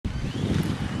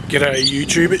G'day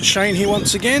YouTube, it's Shane here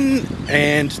once again,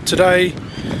 and today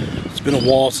it's been a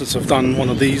while since I've done one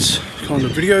of these kind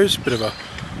of videos, bit of a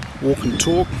walk and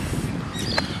talk,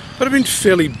 but I've been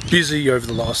fairly busy over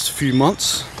the last few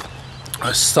months.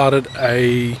 I started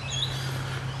a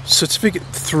Certificate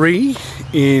 3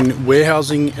 in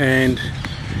warehousing and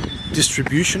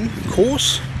distribution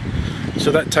course, so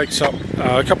that takes up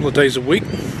a couple of days a week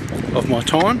of my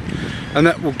time, and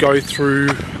that will go through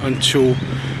until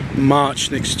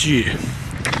March next year.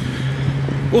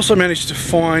 Also managed to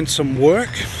find some work,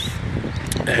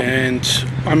 and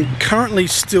I'm currently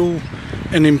still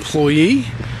an employee,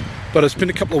 but it's been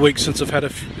a couple of weeks since I've had a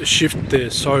shift there,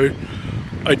 so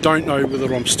I don't know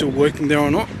whether I'm still working there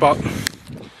or not. But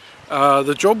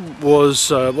the job was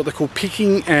what they call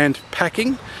picking and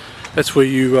packing. That's where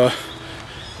you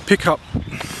pick up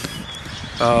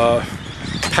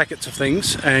packets of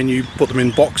things and you put them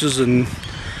in boxes and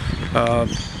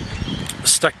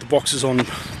stack the boxes on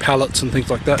pallets and things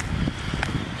like that.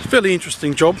 Fairly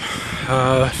interesting job,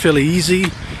 fairly easy.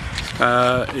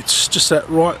 It's just that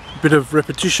right bit of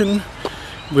repetition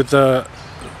with a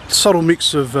subtle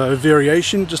mix of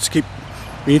variation just to keep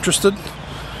me interested,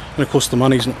 and of course the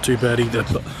money's not too bad either.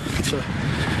 But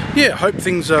yeah, hope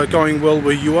things are going well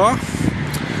where you are.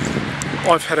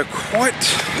 I've had quite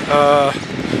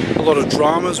a lot of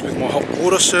dramas with my hot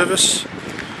water service,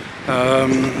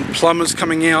 plumbers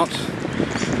coming out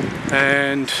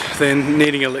and then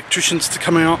needing electricians to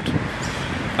come out,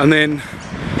 and then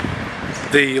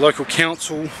the local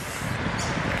council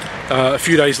a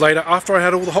few days later, after I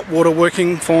had all the hot water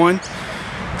working fine,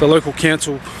 the local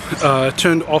council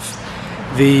turned off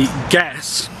the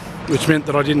gas, which meant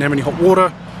that I didn't have any hot water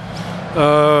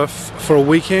for a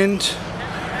weekend.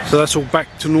 So that's all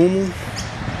back to normal.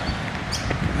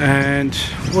 And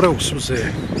what else was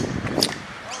there?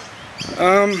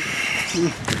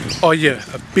 Oh yeah,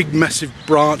 a big massive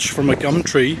branch from a gum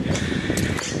tree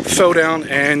fell down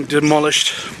and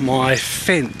demolished my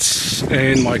fence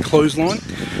and my clothesline.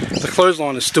 The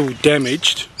clothesline is still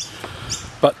damaged,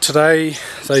 but today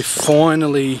they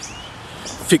finally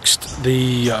fixed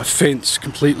the fence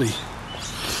completely.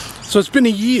 So it's been a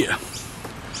year.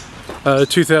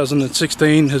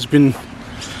 2016 has been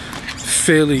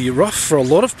fairly rough for a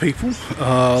lot of people,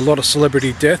 a lot of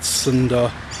celebrity deaths, and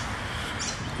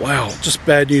wow, just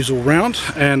bad news all round.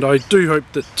 And I do hope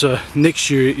that next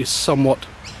year is somewhat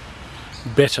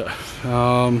better.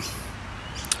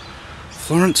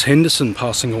 Florence Henderson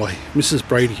passing away, Mrs.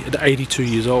 Brady, at 82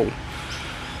 years old.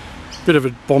 Bit of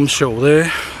a bombshell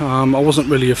there. I wasn't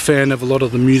really a fan of a lot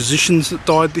of the musicians that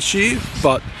died this year,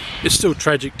 but it's still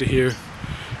tragic to hear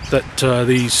that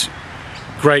these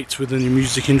greats within the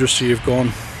music industry have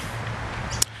gone.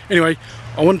 Anyway,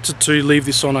 I wanted to leave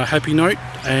this on a happy note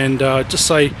and just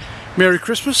say Merry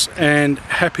Christmas and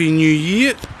Happy New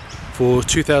Year for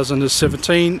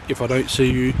 2017 if I don't see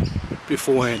you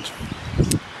beforehand.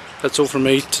 That's all from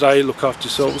me today. Look after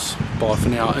yourselves. Bye for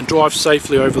now, and drive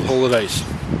safely over the holidays.